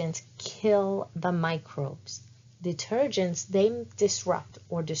detergents kill the microbes. Detergents, they disrupt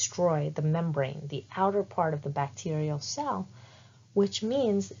or destroy the membrane, the outer part of the bacterial cell, which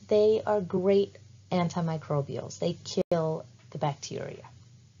means they are great antimicrobials. They kill the bacteria.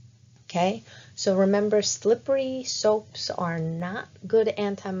 Okay, so remember, slippery soaps are not good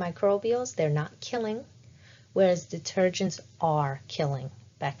antimicrobials. They're not killing, whereas detergents are killing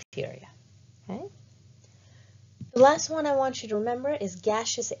bacteria. Okay. The last one I want you to remember is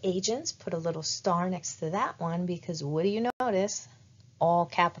gaseous agents. Put a little star next to that one because what do you notice? All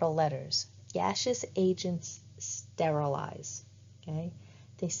capital letters. Gaseous agents sterilize. Okay?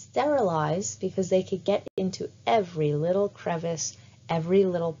 They sterilize because they could get into every little crevice, every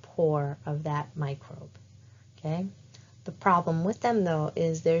little pore of that microbe. Okay? The problem with them though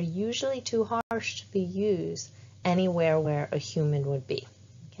is they're usually too harsh to be used anywhere where a human would be.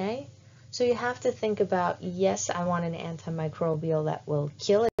 Okay? So you have to think about, yes, I want an antimicrobial that will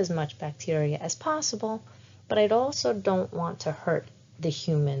kill as much bacteria as possible, but I also don't want to hurt the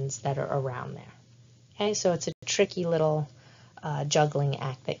humans that are around there. Okay, so it's a tricky little juggling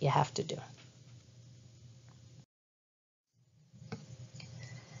act that you have to do.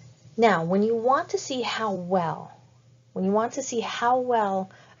 Now, when you want to see how well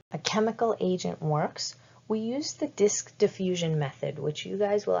a chemical agent works, we use the disk diffusion method, which you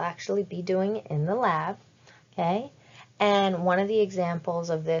guys will actually be doing in the lab, okay? And one of the examples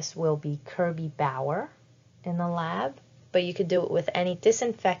of this will be Kirby Bauer in the lab, but you could do it with any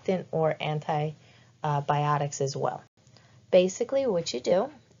disinfectant or antibiotics as well. Basically, what you do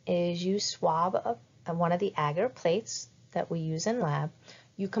is you swab one of the agar plates that we use in lab.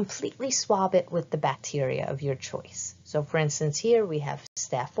 You completely swab it with the bacteria of your choice. So for instance, here we have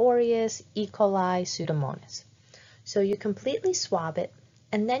Staph aureus, E. coli, Pseudomonas. So you completely swab it,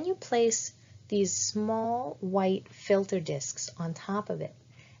 and then you place these small white filter discs on top of it.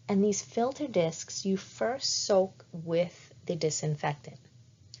 And these filter discs you first soak with the disinfectant.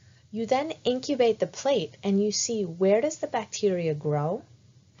 You then incubate the plate and you see, where does the bacteria grow?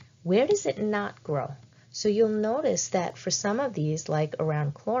 Where does it not grow? So you'll notice that for some of these, like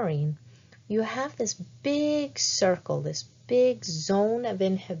around chlorine, you have this big circle, this big zone of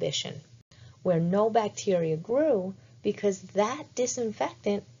inhibition where no bacteria grew because that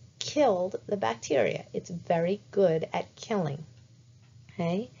disinfectant killed the bacteria. It's very good at killing.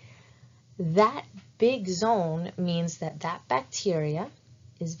 Okay? That big zone means that that bacteria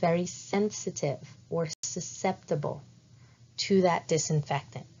is very sensitive or susceptible to that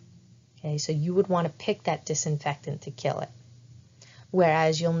disinfectant. Okay, so you would want to pick that disinfectant to kill it.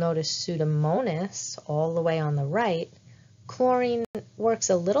 Whereas you'll notice Pseudomonas all the way on the right, chlorine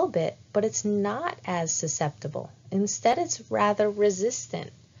works a little bit, but it's not as susceptible. Instead, it's rather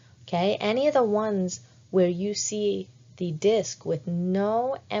resistant. Okay, any of the ones where you see the disc with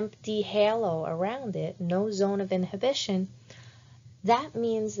no empty halo around it, no zone of inhibition, that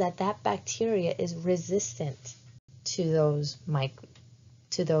means that that bacteria is resistant to those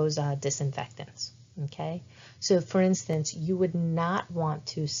disinfectants. Okay, so for instance, you would not want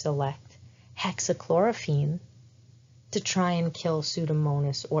to select hexachlorophene to try and kill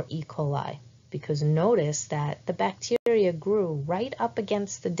Pseudomonas or E. coli, because notice that the bacteria grew right up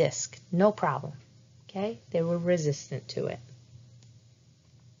against the disc, no problem. Okay, they were resistant to it.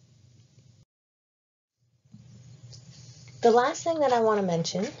 The last thing that I want to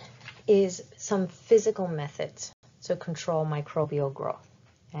mention is some physical methods to control microbial growth.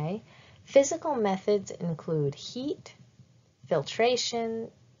 Okay, physical methods include heat, filtration,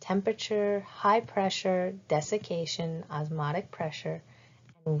 temperature, high pressure, desiccation, osmotic pressure,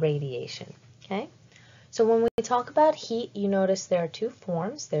 and radiation. Okay, so when we talk about heat, you notice there are two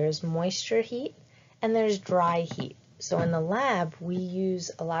forms. There's moisture heat and there's dry heat. So in the lab, we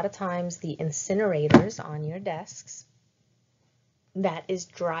use a lot of times the incinerators on your desks. That is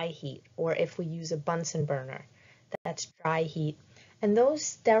dry heat, or if we use a Bunsen burner, that's dry heat. And those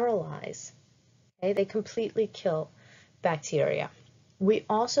sterilize, okay? They completely kill bacteria. We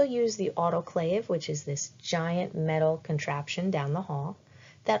also use the autoclave, which is this giant metal contraption down the hall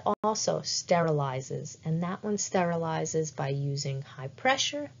that also sterilizes, and that one sterilizes by using high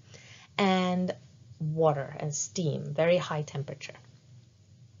pressure and water and steam, very high temperature.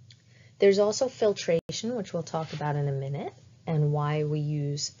 There's also filtration, which we'll talk about in a minute, and why we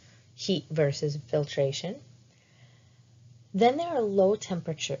use heat versus filtration. Then there are low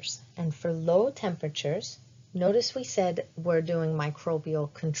temperatures, and for low temperatures, notice we said we're doing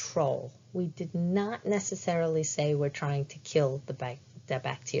microbial control. We did not necessarily say we're trying to kill the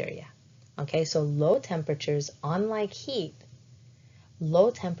bacteria. Okay, so low temperatures, unlike heat,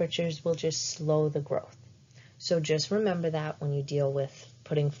 low temperatures will just slow the growth. So just remember that when you deal with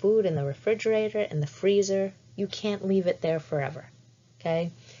putting food in the refrigerator and the freezer, you can't leave it there forever.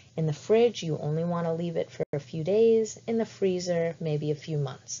 Okay, in the fridge, you only want to leave it for a few days. In the freezer, maybe a few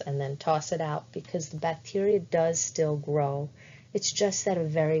months, and then toss it out because the bacteria does still grow. It's just at a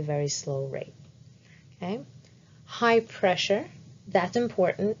very, very slow rate. Okay, high pressure, that's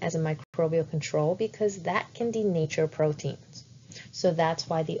important as a microbial control because that can denature proteins. So that's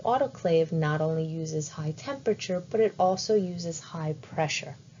why the autoclave not only uses high temperature, but it also uses high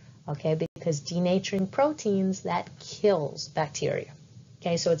pressure. Okay, because denaturing proteins, that kills bacteria.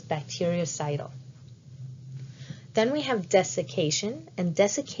 Okay, so it's bactericidal. Then we have desiccation, and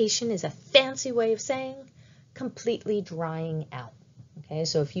desiccation is a fancy way of saying completely drying out. Okay,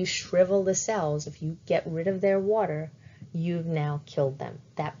 so if you shrivel the cells, if you get rid of their water, you've now killed them.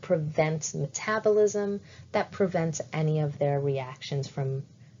 That prevents metabolism, that prevents any of their reactions from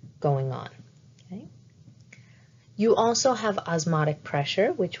going on. Okay. You also have osmotic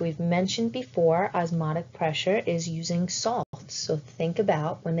pressure, which we've mentioned before. Osmotic pressure is using salt. So think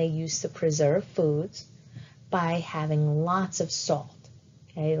about when they used to preserve foods by having lots of salt,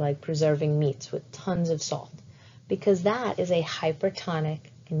 okay, like preserving meats with tons of salt, because that is a hypertonic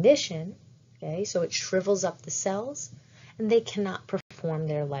condition, okay, so it shrivels up the cells and they cannot perform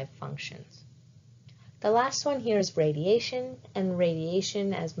their life functions. The last one here is radiation, and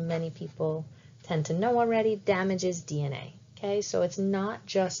radiation, as many people tend to know already, damages DNA. Okay, so it's not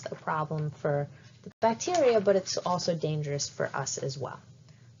just a problem for the bacteria, but it's also dangerous for us as well.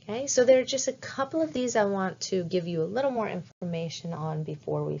 Okay, so there are just a couple of these I want to give you a little more information on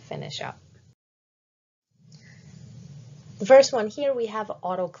before we finish up. The first one here, we have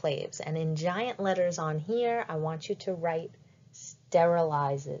autoclaves, and in giant letters on here, I want you to write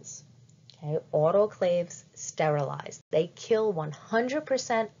sterilizes. Okay, autoclaves sterilize. They kill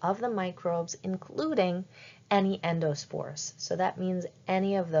 100% of the microbes, including any endospores. So that means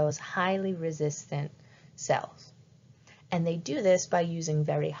any of those highly resistant cells. And they do this by using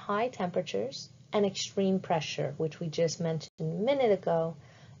very high temperatures and extreme pressure, which we just mentioned a minute ago,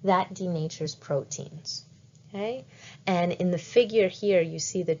 that denatures proteins. Okay? And in the figure here, you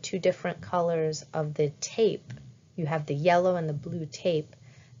see the two different colors of the tape. You have the yellow and the blue tape.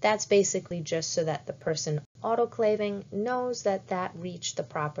 That's basically just so that the person autoclaving knows that that reached the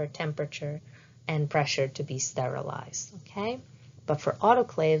proper temperature and pressure to be sterilized, okay? But for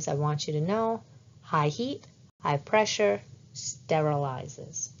autoclaves, I want you to know high heat, high pressure,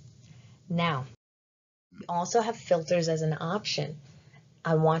 sterilizes. Now, we also have filters as an option.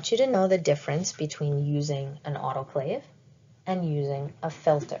 I want you to know the difference between using an autoclave and using a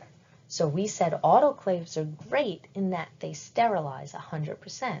filter. So we said autoclaves are great in that they sterilize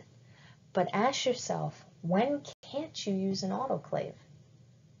 100%. But ask yourself, when can't you use an autoclave?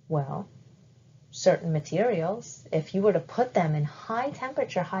 Well, certain materials, if you were to put them in high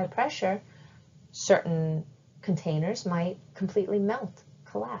temperature, high pressure, certain containers might completely melt,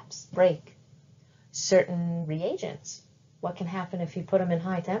 collapse, break. Certain reagents, what can happen if you put them in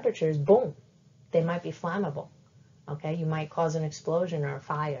high temperatures? Boom, they might be flammable. Okay, you might cause an explosion or a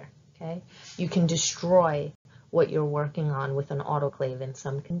fire. Okay, you can destroy what you're working on with an autoclave in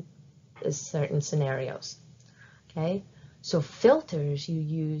some certain scenarios. Okay, so filters you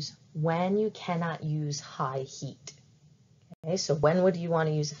use when you cannot use high heat. Okay, so when would you want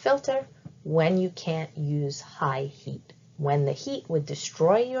to use a filter? When you can't use high heat. When the heat would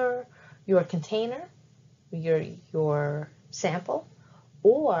destroy your container, your sample,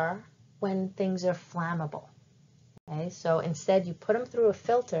 or when things are flammable. Okay, so instead you put them through a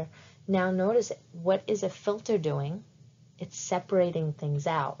filter. Now notice, what is a filter doing? It's separating things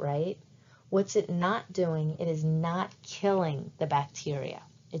out, right? What's it not doing? It is not killing the bacteria.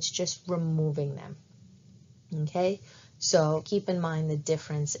 It's just removing them. Okay, so keep in mind the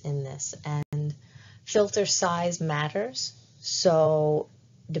difference in this. And filter size matters. So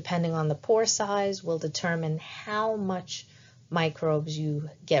depending on the pore size will determine how much microbes you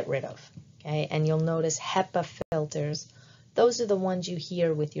get rid of. Okay, and you'll notice HEPA filters, those are the ones you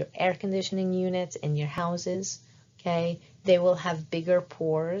hear with your air conditioning units in your houses. Okay, they will have bigger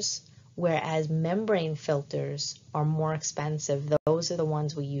pores, whereas membrane filters are more expensive. Those are the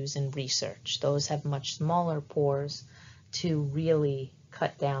ones we use in research. Those have much smaller pores to really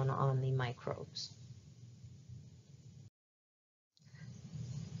cut down on the microbes.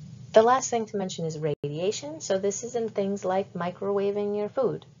 The last thing to mention is radiation. So this is in things like microwaving your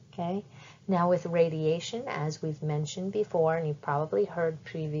food. Okay. Now with radiation, as we've mentioned before, and you've probably heard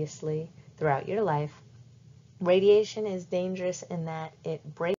previously throughout your life, radiation is dangerous in that it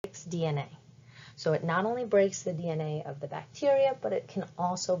breaks DNA. So it not only breaks the DNA of the bacteria, but it can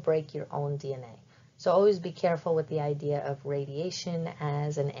also break your own DNA. So always be careful with the idea of radiation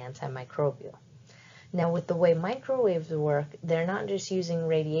as an antimicrobial. Now with the way microwaves work, they're not just using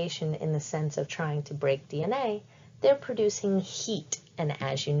radiation in the sense of trying to break DNA, they're producing heat. And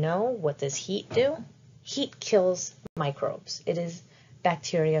as you know, what does heat do? Heat kills microbes. It is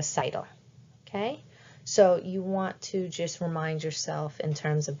bactericidal. Okay? So you want to just remind yourself in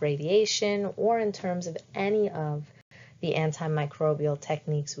terms of radiation or in terms of any of the antimicrobial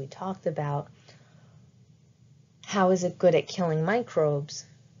techniques we talked about, how is it good at killing microbes,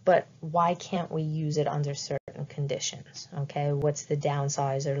 but why can't we use it under certain conditions? Okay, what's the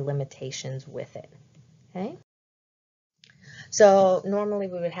downsides or limitations with it? Okay. So normally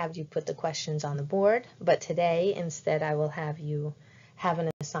we would have you put the questions on the board, but today instead I will have you have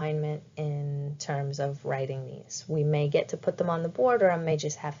an assignment in terms of writing these. We may get to put them on the board, or I may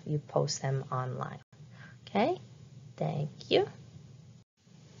just have you post them online. Okay, thank you.